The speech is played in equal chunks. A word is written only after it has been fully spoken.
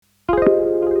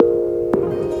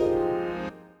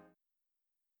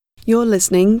You're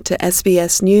listening to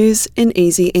SBS News in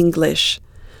Easy English.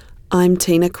 I'm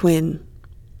Tina Quinn.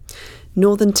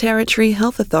 Northern Territory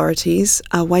health authorities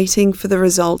are waiting for the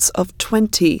results of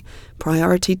 20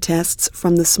 priority tests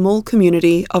from the small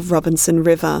community of Robinson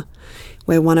River,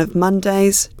 where one of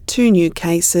Monday's 2 new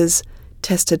cases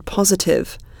tested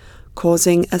positive,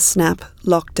 causing a snap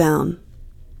lockdown.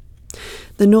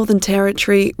 The Northern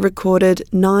Territory recorded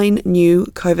 9 new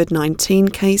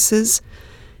COVID-19 cases,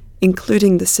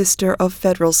 including the sister of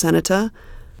Federal Senator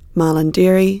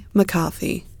Malarndirri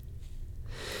McCarthy.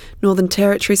 Northern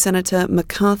Territory Senator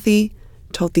McCarthy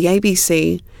told the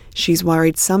ABC she's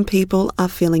worried some people are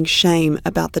feeling shame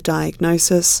about the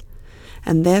diagnosis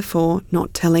and therefore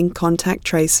not telling contact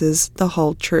tracers the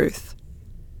whole truth.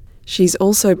 She's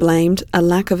also blamed a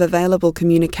lack of available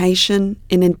communication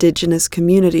in Indigenous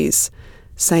communities,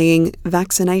 saying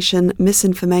vaccination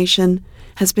misinformation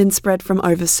has been spread from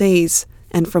overseas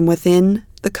and from within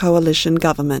the coalition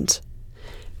government.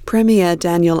 Premier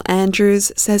Daniel Andrews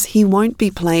says he won't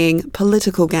be playing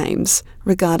political games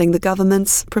regarding the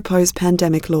government's proposed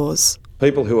pandemic laws.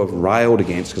 People who have railed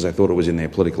against because they thought it was in their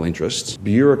political interests,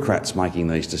 bureaucrats making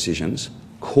these decisions,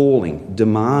 calling,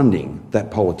 demanding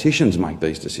that politicians make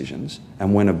these decisions,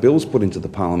 and when a bill's put into the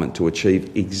parliament to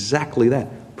achieve exactly that,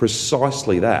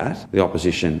 precisely that, the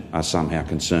opposition are somehow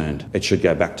concerned it should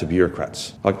go back to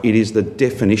bureaucrats. It is the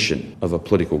definition of a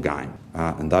political game.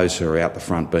 And those who are out the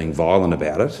front being violent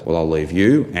about it, well, I'll leave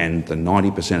you and the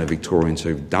 90% of Victorians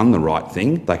who've done the right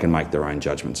thing, they can make their own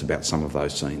judgments about some of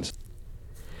those scenes.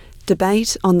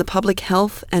 Debate on the Public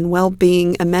Health and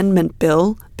Wellbeing Amendment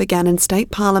Bill began in State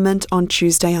Parliament on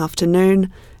Tuesday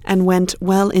afternoon and went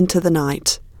well into the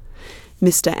night.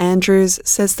 Mr. Andrews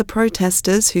says the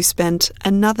protesters who spent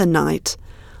another night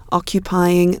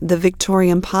occupying the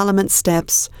Victorian Parliament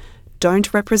steps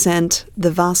don't represent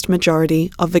the vast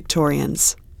majority of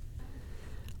Victorians.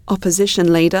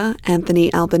 Opposition leader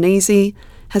Anthony Albanese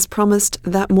has promised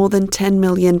that more than 10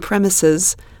 million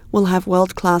premises will have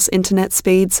world-class internet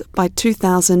speeds by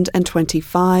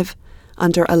 2025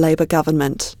 under a Labor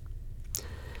government.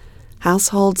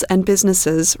 Households and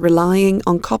businesses relying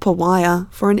on copper wire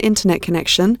for an internet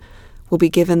connection will be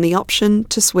given the option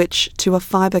to switch to a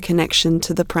fibre connection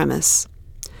to the premise.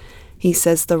 He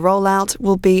says the rollout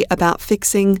will be about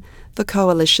fixing the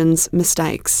coalition's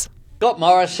mistakes. Scott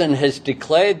Morrison has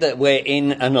declared that we're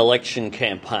in an election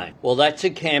campaign. Well, that's a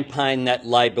campaign that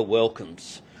Labor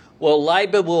welcomes. Well,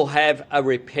 Labor will have a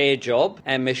repair job,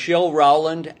 and Michelle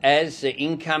Rowland, as the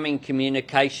incoming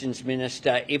Communications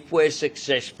Minister, if we're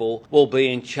successful, will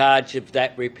be in charge of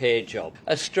that repair job.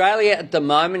 Australia at the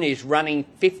moment is running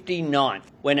 59th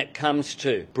when it comes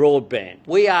to broadband.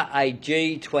 We are a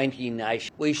G20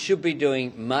 nation. We should be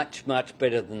doing much, much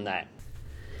better than that.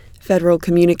 Federal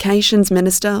Communications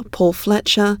Minister Paul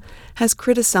Fletcher has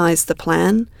criticised the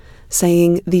plan,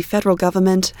 saying the federal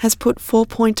government has put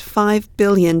 $4.5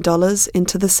 billion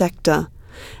into the sector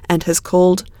and has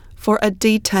called for a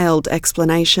detailed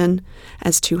explanation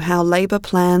as to how Labor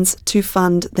plans to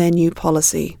fund their new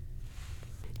policy.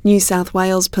 New South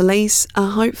Wales Police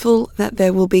are hopeful that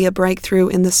there will be a breakthrough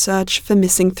in the search for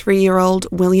missing 3-year-old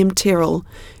William Tyrrell,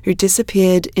 who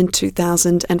disappeared in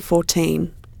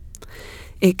 2014.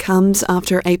 It comes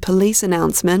after a police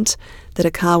announcement that a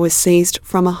car was seized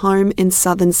from a home in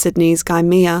southern Sydney's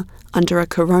Gymea under a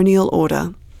coronial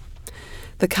order.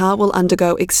 The car will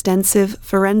undergo extensive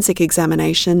forensic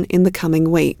examination in the coming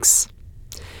weeks.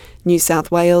 New South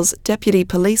Wales Deputy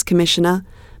Police Commissioner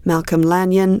Malcolm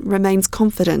Lanyon remains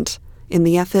confident in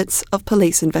the efforts of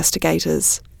police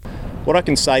investigators. What I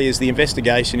can say is the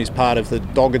investigation is part of the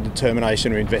dogged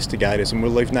determination of investigators, and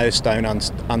we'll leave no stone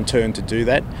unturned to do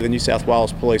that. The New South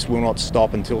Wales Police will not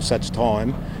stop until such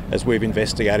time as we've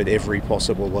investigated every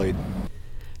possible lead.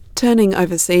 Turning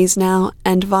overseas now,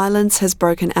 and violence has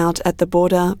broken out at the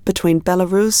border between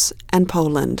Belarus and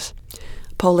Poland.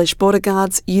 Polish border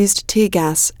guards used tear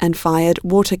gas and fired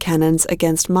water cannons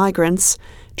against migrants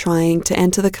trying to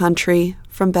enter the country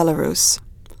from Belarus.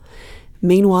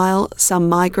 Meanwhile, some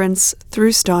migrants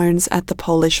threw stones at the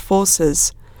Polish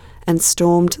forces and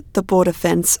stormed the border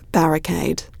fence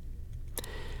barricade.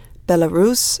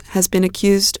 Belarus has been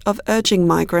accused of urging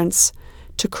migrants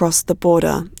to cross the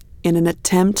border in an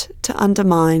attempt to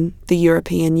undermine the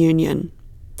European Union.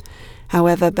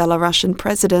 However, Belarusian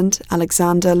President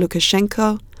Alexander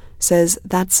Lukashenko says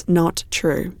that's not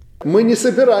true.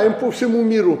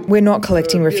 We're not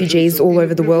collecting refugees all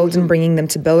over the world and bringing them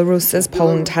to Belarus, as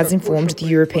Poland has informed the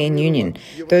European Union.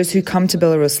 Those who come to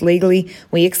Belarus legally,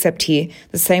 we accept here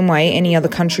the same way any other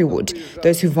country would.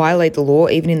 Those who violate the law,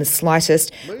 even in the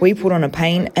slightest, we put on a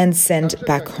plane and send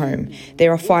back home.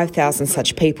 There are 5,000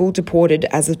 such people deported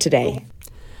as of today.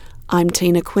 I'm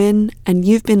Tina Quinn, and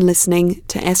you've been listening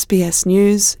to SBS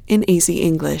News in Easy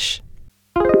English.